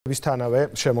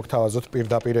დროებისთანავე შემოგთავაზოთ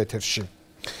პირდაპირ ეთერში.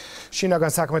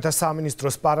 შინაგან საქმეთა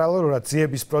სამინისტროს პარალელურად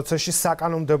ძიების პროცესში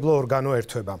საკანონმდებლო ორგანო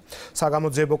ერთვება.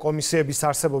 საგამოძიებო კომისიების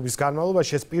არსებობის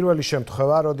განმავლობაში ეს პირველი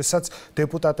შემთხვევაა, როდესაც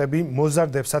დეპუტატები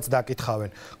მოზარდებსაც დაკითხავენ.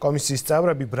 კომისიის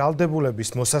წევრები ბრალდებულების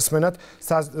მოსასმენად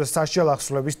სასჯელ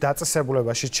ახსნების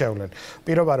დაწესებულებაში შევლენ.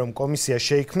 პირობა, რომ კომისია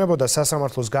შეიქმნებოდა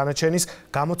სასამართლოს განაჩენის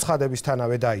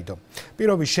გამოცხადებისთანავე დაიდო.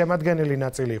 პირობის შემადგენელი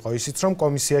ნაწილი იყო ისიც, რომ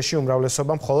კომისიაში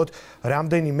უმრავლესობა მხოლოდ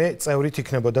რამდენიმე წევრით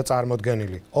იქნებოდა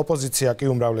წარმოდგენილი. ოპოზიცია კი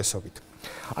უმრავლესობა.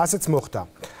 ასეც მოხდა.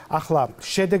 ახლა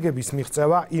შედეგების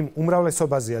მიღწევა იმ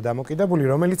უმრავლესობაზეა დამოკიდებული,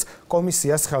 რომელიც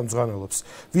კომისიას ხელმძღვანელობს.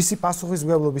 ვისი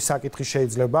პასუხისმგებლობის საკითხი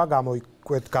შეიძლება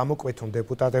გამოკვეთონ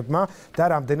დეპუტატებმა და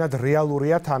რამდენად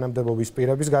რეალურია თანამდებობის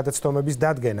პირების გადაცდომების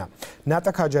დადგენა.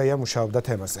 ნატა ქაჯაია მუშაობდა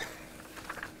თემაზე.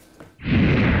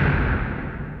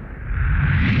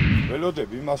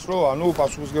 ველოდები იმას, რომ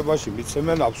პასუხისმგებაში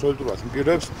მიცემენ აბსოლუტურად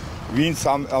პირებს, ვინც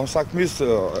ამ საქმის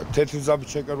თეთრი ზაბით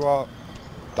შეკერვა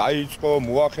დაიწყო,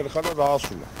 მოახერხა და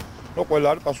დაასრულა. ყველა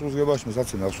არის პასუხისმგებაში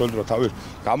მისაცემი აბსოლუტურად თავის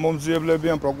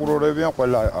გამომძიებლებიან, პროკურორებიან,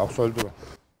 ყველა აბსოლუტურად.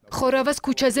 ხორავას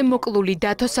ქუჩაზე მოკლული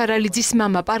დათო სარალიძის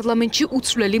მამა პარლამენტში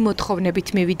უცვლელი მოთხოვნებით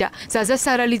მივიდა. ზაზა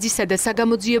სარალიძისა და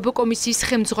საგამოძიებო კომისიის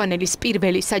ხელმძღვანელის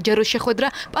პირველი საჯარო შეხვედრა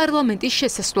პარლამენტის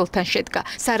შესასვლელთან შედგა.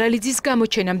 სარალიძის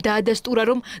გამოჩენამ დაადასტურა,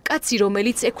 რომ კაცი,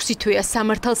 რომელიც 6 თვეა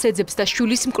სამართალს ეძებს და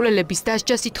შვილის მკვლელების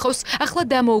დასჯას ითხოვს, ახლა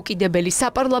დამოუკიდებელი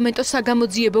საპარლამენტო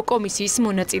საგამოძიებო კომისიის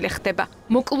მონაწილე ხდება.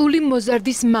 მოკლული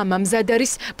მოზარდის მამა მზად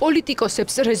არის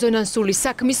პოლიტიკოსებს რეზონანსული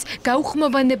საქმის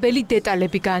გაუხმოვანებელი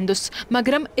დეტალები გაანდოს,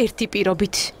 მაგრამ ერთი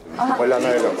პირობით.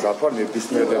 ყველანაირად ზაფარ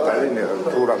ნებისმიერ დეტალი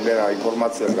თუ რა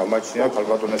ინფორმაციას გამაჩნია,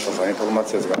 ქალბატონესთან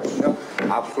საინფორმაციას გამაჩნია,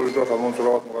 აბსოლუტურად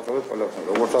ამომწურავად მოგაწოდეთ ყველასთან.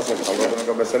 როგორც ასეთი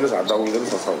ქალბატონე ბესელიას არ დაუვიდები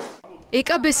სასწავლებლად.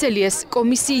 ეკა ბესელიას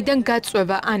კომისიიდან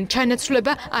გაწვევა ან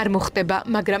ჩანაცვლება არ მოხდება,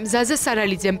 მაგრამ ზაზა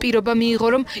სარალიძემ პირობა მიიღო,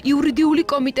 რომ იურიდიული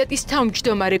კომიტეტის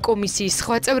თავმჯდომარე კომისიის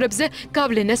სხვა წევრებზე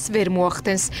გავლენას ვერ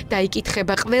მოახდენს.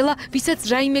 დაიკითხება ყველა, ვისაც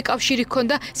რაიმე კავშირი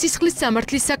ჰქონდა სისხლის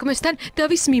სამართლის საქმესთან და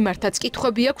ვის მიმართაც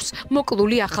კითხვები აქვს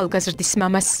მოკლული ახალგაზრდის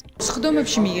მამას.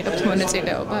 სხდომებში მიიღებთ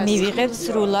მონაწილეობას? მივიღებთ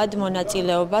სრულად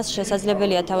მონაწილეობას.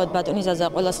 შესაძლებელია თავად ბატონი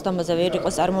ზაზა ყველა სხდომაზე ვერ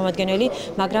იყოს წარმომადგენელი,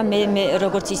 მაგრამ მე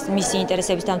როგორც მისი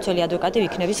ინტერესების დამცველი ადვოკატი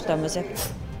ვიქნები სხდომაზე.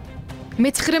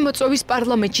 მეცხრე მოწვევის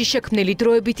პარლამენტში შექმნილი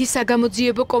დროებითი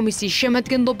საგამოძიებო კომისიის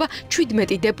შემადგენლობა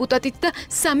 17 დეპუტატით და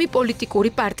 3 პოლიტიკური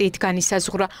პარტიით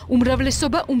განისაზღვრა.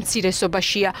 უმრავლესობა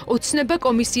უმცირესობაშია. ოცნება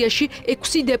კომისიაში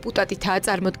 6 დეპუტატითაა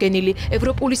წარმოდგენილი.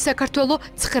 ევროპული საქართველო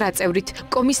 9 წევრით.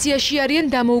 კომისიაში არიან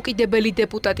დამოუკიდებელი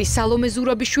დეპუტატი სალომე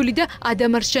ზურაბიშვილი და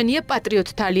ადამ არშანია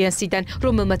პატრიოტთა ალიანსიდან,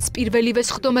 რომელმაც პირველივე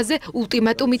სხდომაზე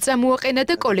ულტიმატუმი წამოაყენა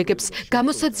და კოლეგებს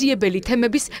გამოსაძიებელი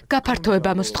თემების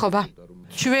გაფართოება მოსთხოვა.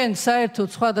 ჩვენ საერთოდ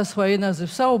სხვადასხვა ენაზე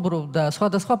ვსაუბრობ და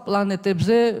სხვადასხვა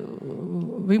პლანეტებზე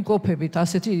ვიმყოფებით,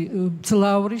 ასეთი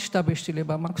ძლავრი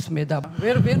შთაბეჭდილება მაქვს მე და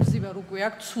ვერ ვზივარ უკვე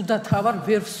აქ ცუდად ავარ,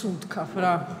 ვერ ვსუნთქავ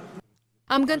რა.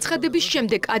 ამ განცხადების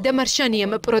შემდეგ ადამ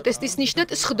არშანიამ პროტესტის ნიშნად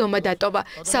სხდომა დატოვა.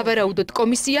 სავარაუდოდ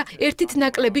კომისია ერთით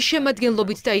ნაკლები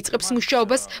შემადგენლობით დაიწყებს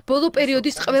მუშაობას ბოლო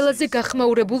პერიოდის ყველაზე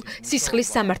გახმაურებულ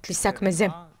სისხლის სამართლის საქმეზე.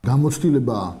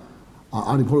 გამოცდილება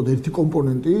არის მხოლოდ ერთი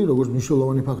კომპონენტი, როგორც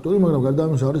მნიშვნელოვანი ფაქტორი, მაგრამ გარდა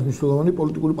ამისა არის მნიშვნელოვანი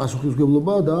პოლიტიკური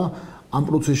პასუხისმგებლობა და ამ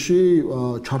პროცესში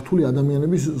ჩართული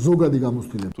ადამიანების ზოგადი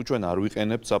გამოცდილება. თუ ჩვენ არ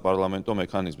ვიყენებთ საპარლამენტო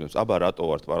მექანიზმებს, აბა რატო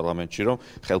ვართ პარლამენტში, რომ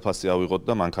ხელფასი ავიღოთ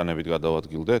და მანქანებით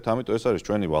გადავადგილდეთ? ამიტომ ეს არის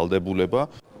ჩვენი ვალდებულება.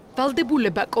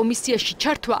 ვალდებულება კომისიაში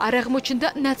ჩართვა არ აღმოჩნდა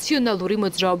ნაციონალური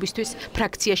მოძრაობისთვის.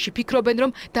 ფრაქციაში ფიქრობენ,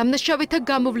 რომ დამნაშავეთა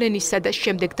გამოვლენისა და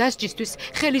შემდეგ დასჯისთვის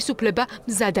ხელისუფლება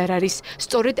მზად არ არის.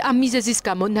 სწორედ ამ მიზეზის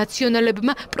გამო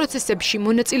ნაციონალებმა პროცესებში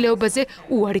მონაწილეობაზე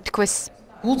უარი თქვეს.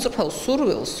 უწრფელ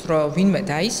სურვილს, რომ ვინმე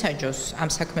დაისაჯოს ამ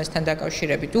საქმესთან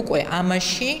დაკავშირებით, უკვე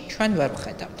ამაში ჩვენ ვერ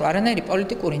ვხედავთ. არანაირი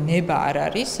პოლიტიკური ნება არ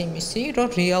არის იმისი, რომ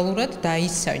რეალურად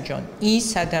დაისაჯონ ის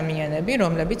ადამიანები,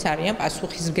 რომლებიც არიან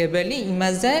პასუხისმგებელი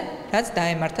იმაზე, რაც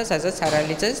დაემართა ზაზა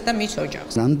სარალიძეს და მის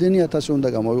ოჯახს. რამდენი ათასი უნდა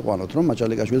გამოვიყვანოთ, რომ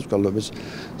მაჭალიკაშვილის მკვლელობის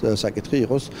საკითხი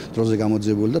იყოს დროზე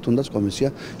გამოძიებული და თუნდაც კომისია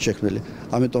შექმნილი.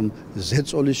 ამიტომ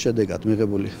ზეწოლის შედეგად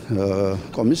მიღებული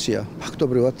კომისია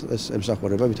ფაქტობრივად ეს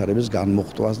ემსახურება ვითარების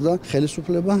განმოხტვას და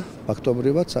ხელისუფლება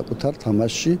ფაქტობრივად საკუთარ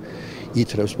თამაშში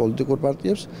ითრევს პოლიტიკურ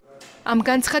პარტიებს. ამ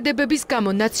განცხადებების გამო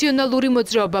ნაციონალური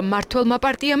მოძრაობა მმართველმა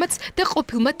პარტიამაც და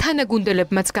ყოფილმა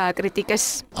თანაგუნდელებმაც გააკრიტიკეს.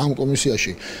 ამ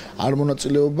კომისიაში არ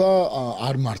მონაწილეობა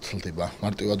არ მართლდება,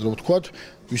 მარტივად რო ვთქვათ,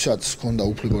 ვისაც ჰქონდა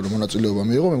უფლება რომ მონაწილეობა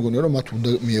მიიღო, მე მგონია რომ მათ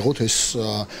უნდა მიიღოთ ეს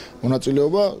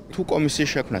მონაწილეობა. თუ კომისიის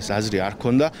შექმნას აზრი არ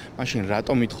ქონდა, მაშინ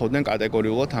რატომ ითხოვდნენ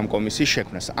კატეგორიულად ამ კომისიის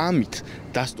შექმნას? ამით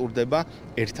დასტურდება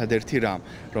ერთადერთი რამ,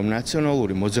 რომ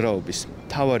ნაციონალური მოძრაობის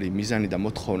მთავარი მიზანი და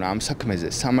მოთხოვნა ამ საქმეზე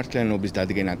სამართლიანობის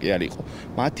დადგენა კი არ იყო.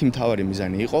 მათი მთავარი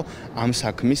მიზანი იყო ამ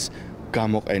საქმის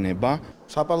გამოყენება.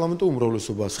 საპარლამენტო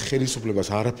უმრავლესობას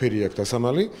ხელისუფლებას არაფერი აქვს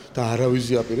დასამალი და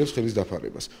არავის აპირებს ხელის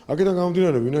დაფარებას. აქედან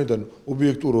გამომდინარე, ვინაიდან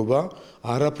ობიექტურობა,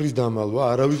 არაფრის დამალვა,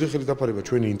 არავის ხელის დაფარება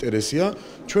ჩვენი ინტერესია,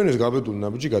 ჩვენ ეს გაბედული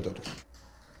ნაბიჯი გადავდოთ.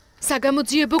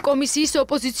 საგამოძიებო კომისიის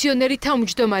ოპოზიციონერი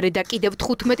თავმჯდომარე და კიდევ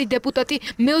 15 დეპუტატი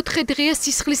მეოთხე დღეა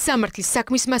სისხლის სამართლის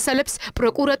საქმის მასალებს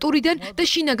პროკურატურიდან და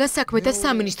შინაგან საქმეთა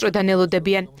სამინისტროდან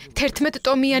ელოდებიან. 11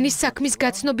 ტომიანი საქმის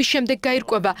გაცნობის შემდეგ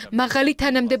გაირკვევა მაღალი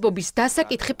თანამდებობის და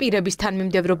საკითხი პირების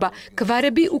თანმიმდევრობა.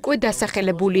 გვარები უკვე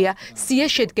დასახელებულია, სია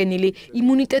შედგენილი,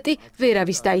 იმუნიტეტი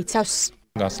ვერავის დაიცავს.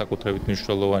 განსაკუთრებით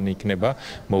მნიშვნელოვანი იქნება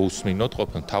მოусმინოთ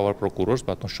ყოფილ მთავარ პროკურორს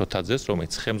ბატონ შოთაძეს,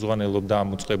 რომელიც ხელმძღვანელობდა ამ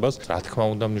უწყებას. რა თქმა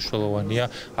უნდა, მნიშვნელოვანია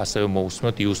ასევე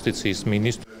მოусმინოთ იუსტიციის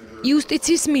მინისტრს.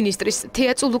 იუსტიციის მინისტრის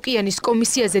თეა წულუკიანის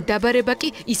კომისიაზე დაბარება კი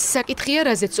ის საკითხია,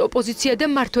 რაზეც ოპოზიცია და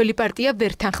მმართველი პარტია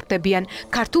ვერ თანხმდებიან.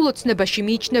 ქართულ ოცნებაში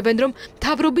მიიჩნევენ, რომ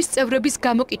მთავრობის წევრების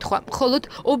გამოკითხვა მხოლოდ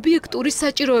ობიექტური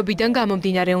საჭიროებიდან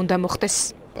გამომდინარე უნდა მოხდეს.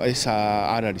 ეს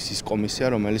არ არის ის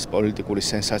კომისია, რომელიც პოლიტიკური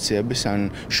სენსაციების ან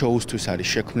შოუსთვის არის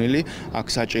შექმნილი. აქ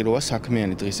საჭიროა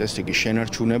საქმიანი დღის წესრიგი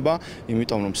შენარჩუნება,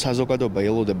 იმიტომ რომ საზოგადოება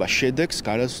ელოდება შედეგს,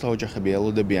 გარდაცვლილ ოჯახები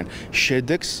ელოდებიან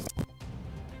შედეგს.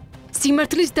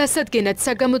 სიმართლის დასადგენად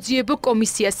საგამოძიებო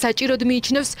კომისია საჭიროდ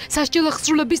მიიჩნევს სასჯელ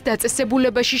აღსრულების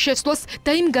დაწესებულებაში შესვლას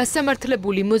და იმ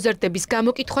გასამართლებული მოზარდების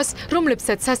გამოკითხვას,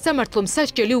 რომლებსაც სასამართლომ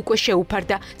სასჯელი უკვე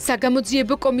შეუფარდა.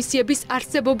 საგამოძიებო კომისიების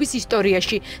არსებობის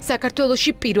ისტორიაში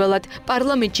საქართველოში პირველად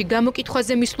პარლამენტში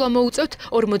გამოკითხვაზე მისვლა მოუწევთ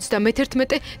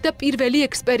 51 და პირველი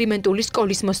ექსპერიმენტული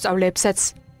სკოლის მოსწავლეებსაც.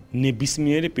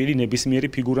 ნებისმიერი პირი, ნებისმიერი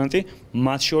ფიგურანტი,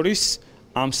 მათ შორის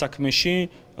ამ საქმეში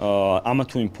ამა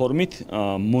თუ იმ ფორმით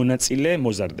მონაწილე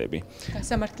მოზარდები.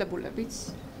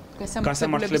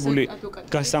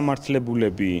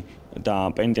 გასამართლებულები და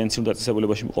პენიტენციურ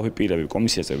დაწესებულებაში მყოფი პირები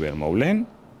კომისიაზე ვერ მოვლენ.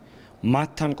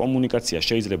 მათთან კომუნიკაცია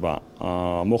შეიძლება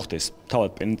მოხდეს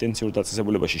თავად პენიტენციურ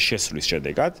დაწესებულებაში შესვლის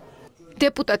შედეგად.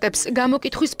 დეპუტატებს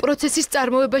გამოკითხვის პროცესის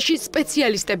წარმოებაში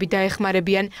სპეციალისტები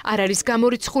დაეხმარებიან. არ არის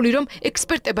გამორიცხული, რომ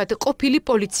ექსპერტებად ყოფილი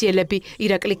პოლიციელები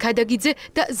ირაკლი ქადაგიძე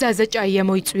და ზაზა ჭაია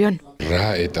მოიწვიონ. რა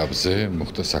ეტაპზე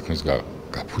მოხდა საქმის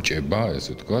გაფუჭება,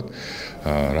 ესე ვთქვათ,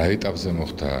 რა ეტაპზე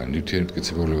მოხდა ნივთიერი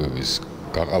მტკიცებულებების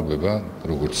გაყალბება,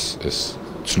 როგორც ეს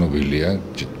ცნობილია,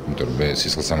 იმიტომ რომ მე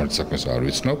სისხლის სამართლის საქმეს არ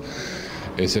ვიცნობ.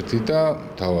 ეს-ერთი და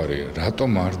თავარი, რატომ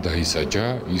არ დაისაჯა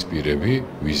ის პირები,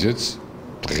 ვიზეც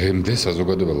დღემდე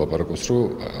საზოგადოება ლაპარაკობს, რომ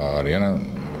არიან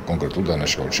კონკრეტულ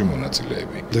დანაშაულში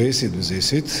მონაწილეები.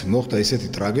 დღესით მოხდა ისეთი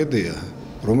ტრაგედია,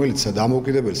 რომელიც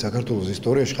დამოუკიდებელი საქართველოს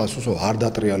ისტორიაში ხალხს არ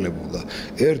დატრიალებულა.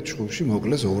 ერთ ჯგუფში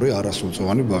მოკლეს ორი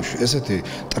არასრულწლოვანი ბავშვი. ესეთი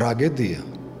ტრაგედია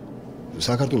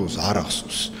საქართველოს არ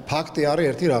ახსოვს. ფაქტი არის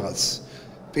ერთი რაღაც.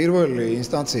 პირველი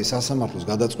ინსტანციის სასამართლოს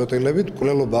გადაწყვეტილებით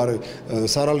მკვლელობა არის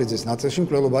სარალიძის ნაწილში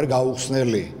მკვლელობა არის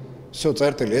გაუხსნელი. всё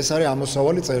წერტილი, ეს არის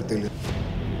ამოსავალი წერტილი.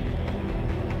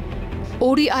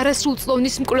 ორი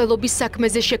არასრულწლოვნის მკვლელობის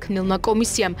საქმეზე შექმნილმა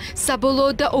კომისიამ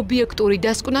საბოლოო და ობიექტური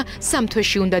დასკვნა 3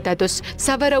 თვეში უნდა დადოს.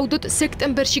 სავარაუდოდ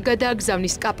სექტემბერში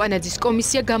გადააგზავნის კაპანაძის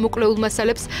კომისია გამოკვლეულ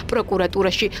მასალებს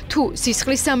პროკურატურაში. თუ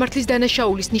სისხლის სამართლის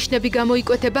დანაშაულის ნიშნები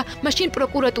გამოიკვეთება, მაშინ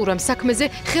პროკურატურამ საქმეზე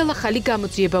ხელახალი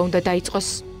გამოძიება უნდა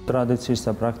დაიწყოს. ტრადიციის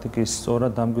და პრაქტიკის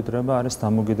სწორად დამკვიდრება არის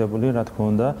დამოკიდებული, რა თქმა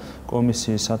უნდა,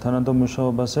 კომისიის სათანადო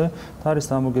მუშაობაზე და არის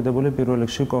დამოკიდებული პირველ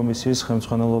რიგში კომისიის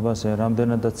ხელმძღვანელობაზე,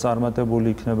 რამდენადაც წარმატებული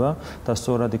იქნება და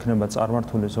სწორად იქნება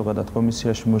წარმართული ზოგადად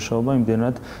კომისიაში მუშაობა,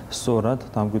 იმდენად სწორად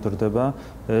დამკვიდრდება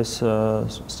ეს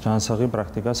ჯანსაღი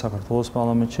პრაქტიკა საქართველოს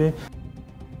პარლამენტში.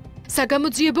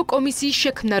 საგამოძიებო კომისიის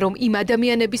შექმნა, რომ იმ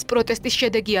ადამიანების პროტესტის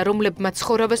შედეგია, რომლებმაც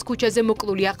ხორავას ქუჩაზე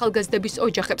მოკლული ახალგაზრდების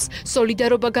ოჯახებს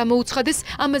სოლიდარობა გამოუცხადეს,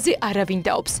 ამაზე არავინ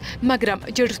დაობს. მაგრამ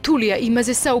ჯერ რთულია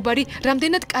იმაზე საუბარი,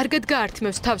 რამდენად კარგად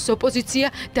გაართმევს თავს ოპოზიცია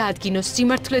და ადგინოს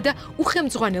სიმართლე და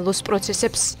უხელმძღვანელოს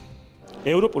პროცესებს.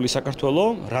 ევროპული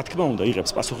საქართველო, რა თქმა უნდა,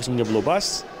 იღებს პასუხისმგებლობას,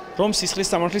 რომ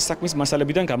სისხლის სამართლის საქმის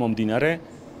მასალებიდან გამომდინარე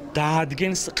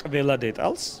დაადგენს ყველა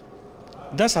დეტალს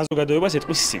და საზოგადოებას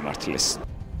ეტყვის სიმართლეს.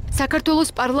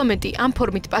 საქართველოს პარლამენტი ამ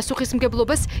ფორმით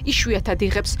პასუხისმგებლობას იშვიათად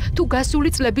იღებს. თუ გასული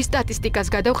წლების სტატისტიკას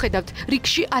გადავხედავთ,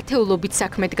 რიგში ათეულობით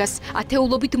საქმე დგას.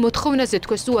 ათეულობით მოთხოვნაზე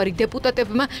თქვეს უარი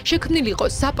დეპუტატებმა შექმნილიყო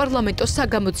საპარლამენტო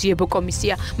საგამოძიებო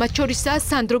კომისია. მათ შორისაა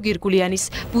სანდრო გირგულიანის,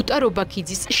 ბუტა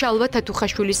რობაქიძის, შალვა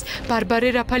თათუხაშვილის, ბარბარე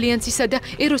რაფალიანცისა და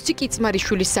ეროსი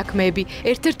კიცმარიშვილის საქმეები.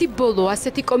 ერთ-ერთი ბოლო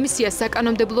ასეთი კომისია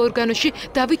საკანონმდებლო ორგანოში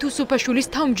დავით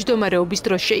უსუფაშვილის თავმჯდომარეობის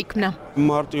დროს შეიქმნა.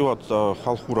 მარტივად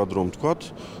ხალხურად რომ ვთქვათ,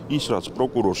 ის რაც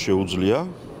პროკურორს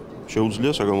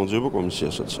შეუძლია საგამოძიებო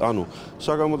კომისიასაც. ანუ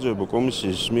საგამოძიებო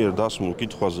კომისიის მიერ დასმულ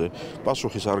კითხვაზე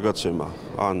პასუხის არ გაცემა,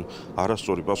 ან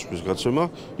არასწორი პასუხის გაცემა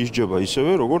ისჯება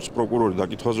ისევე, როგორც პროკურორი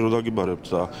დაკითხვაზე რო დაგიბარებთ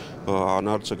და ან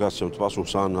არც გაცემთ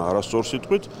პასუხს, ან არასწორ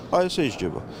სიტყვით, აი ესე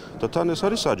ისჯება. და თან ეს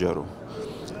არის საჯარო.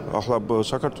 ახლა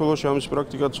საქართველოში ამის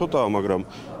პრაქტიკა ცოტაა, მაგრამ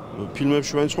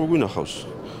ფილმებში მაინც ხო გვინახავს.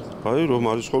 აი რომ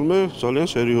არის ხოლმე ძალიან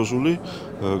სერიოზული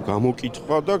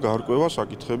გამოკითხვა და გარკვევა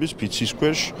საკითხების ფიცის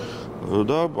ქვეშ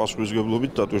და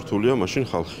პასუხისმგებლობით დატვირთულია მაშინ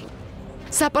ხალხი.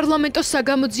 საპარლამენტო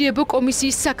საგამოძიებო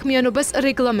კომისიის საქმიანობას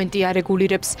რეგლამენტი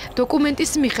არეგულირებს.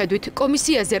 დოკუმენტის მიხედვით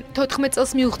კომისიაზე 14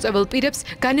 წელს მიუღწეվել პირებს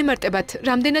განემარტებათ,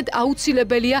 რამდენად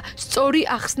აუცილებელია სწორი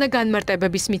ახსნა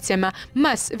განმარტებების მიცემა.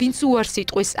 მას, ვინც უარს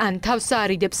იტყვის ან თავს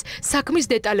აარიდებს, საქმის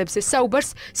დეტალებზე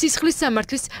საუბარს სისხლის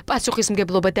სამართლის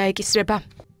პასუხისმგებლობა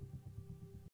დაეკისრება.